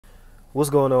What's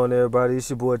going on, everybody? It's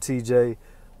your boy TJ.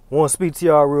 Want to speak to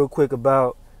y'all real quick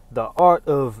about the art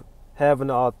of having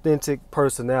an authentic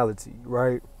personality,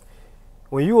 right?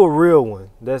 When you a real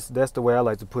one, that's the way I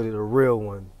like to put it, a real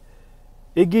one.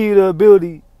 It gives you the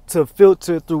ability to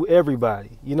filter through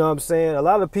everybody. You know what I'm saying? A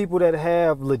lot of people that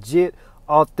have legit,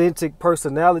 authentic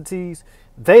personalities,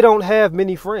 they don't have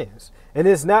many friends. And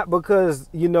it's not because,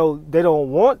 they don't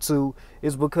want to,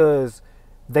 it's because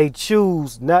they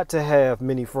choose not to have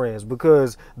many friends,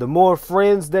 because the more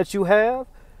friends that you have,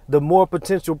 the more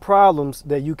potential problems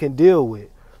that you can deal with,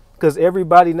 because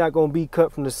everybody not going to be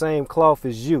cut from the same cloth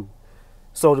as you.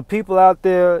 So the people out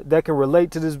there that can relate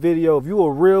to this video, if you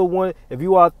a real one, if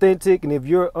you authentic, and if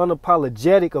you're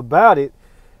unapologetic about it,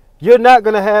 you're not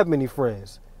going to have many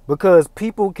friends, because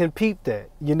people can peep that.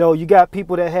 You got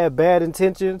people that have bad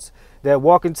intentions that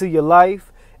walk into your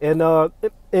life,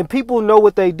 and people know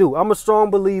what they do. I'm a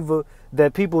strong believer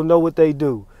that people know what they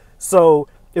do. So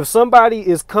if somebody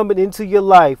is coming into your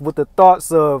life with the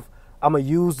thoughts of, I'm going to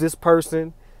use this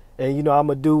person, and, I'm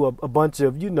going to do a bunch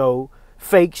of,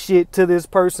 fake shit to this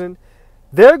person,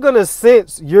 they're going to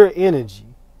sense your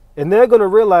energy, and they're going to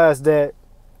realize that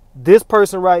this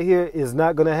person right here is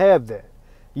not going to have that.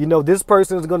 This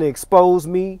person is going to expose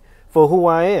me for who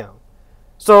I am.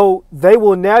 So they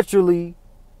will naturally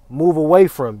move away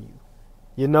from you.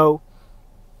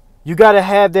 You got to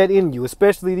have that in you,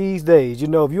 especially these days. If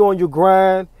you're on your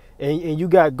grind and you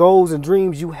got goals and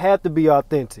dreams, you have to be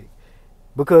authentic,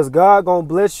 because God gonna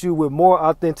bless you with more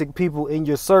authentic people in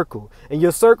your circle, and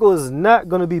your circle is not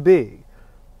gonna be big.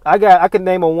 I can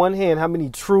name on one hand how many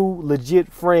true,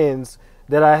 legit friends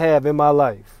that I have in my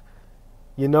life.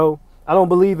 I don't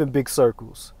believe in big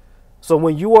circles. So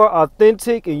when you are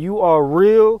authentic and you are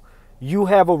real, you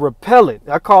have a repellent.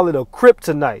 I call it a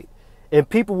kryptonite. And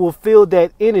people will feel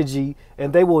that energy,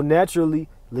 and they will naturally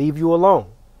leave you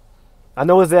alone. I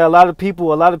know is that a lot of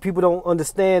people don't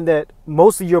understand that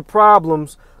most of your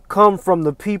problems come from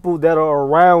the people that are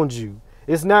around you.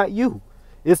 It's not you.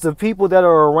 It's the people that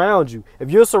are around you.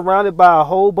 If you're surrounded by a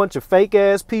whole bunch of fake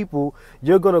ass people,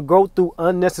 you're going to go through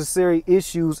unnecessary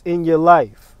issues in your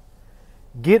life.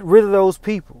 Get rid of those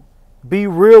people. Be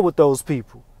real with those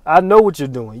people. I know what you're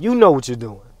doing. You know what you're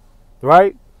doing,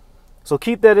 right? So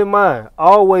keep that in mind.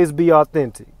 Always be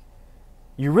authentic.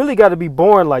 You really got to be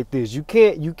born like this. You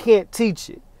can't teach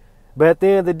it. But at the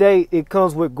end of the day, it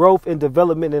comes with growth and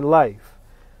development in life.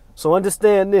 So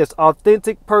understand this.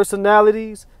 Authentic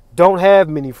personalities don't have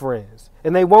many friends,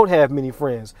 and they won't have many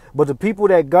friends. But the people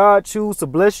that God chooses to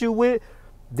bless you with,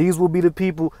 these will be the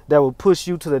people that will push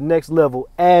you to the next level,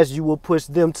 as you will push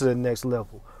them to the next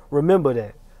level. Remember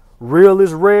that. Real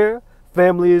is rare,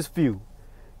 family is few.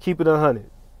 Keep it 100.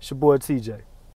 It's your boy TJ.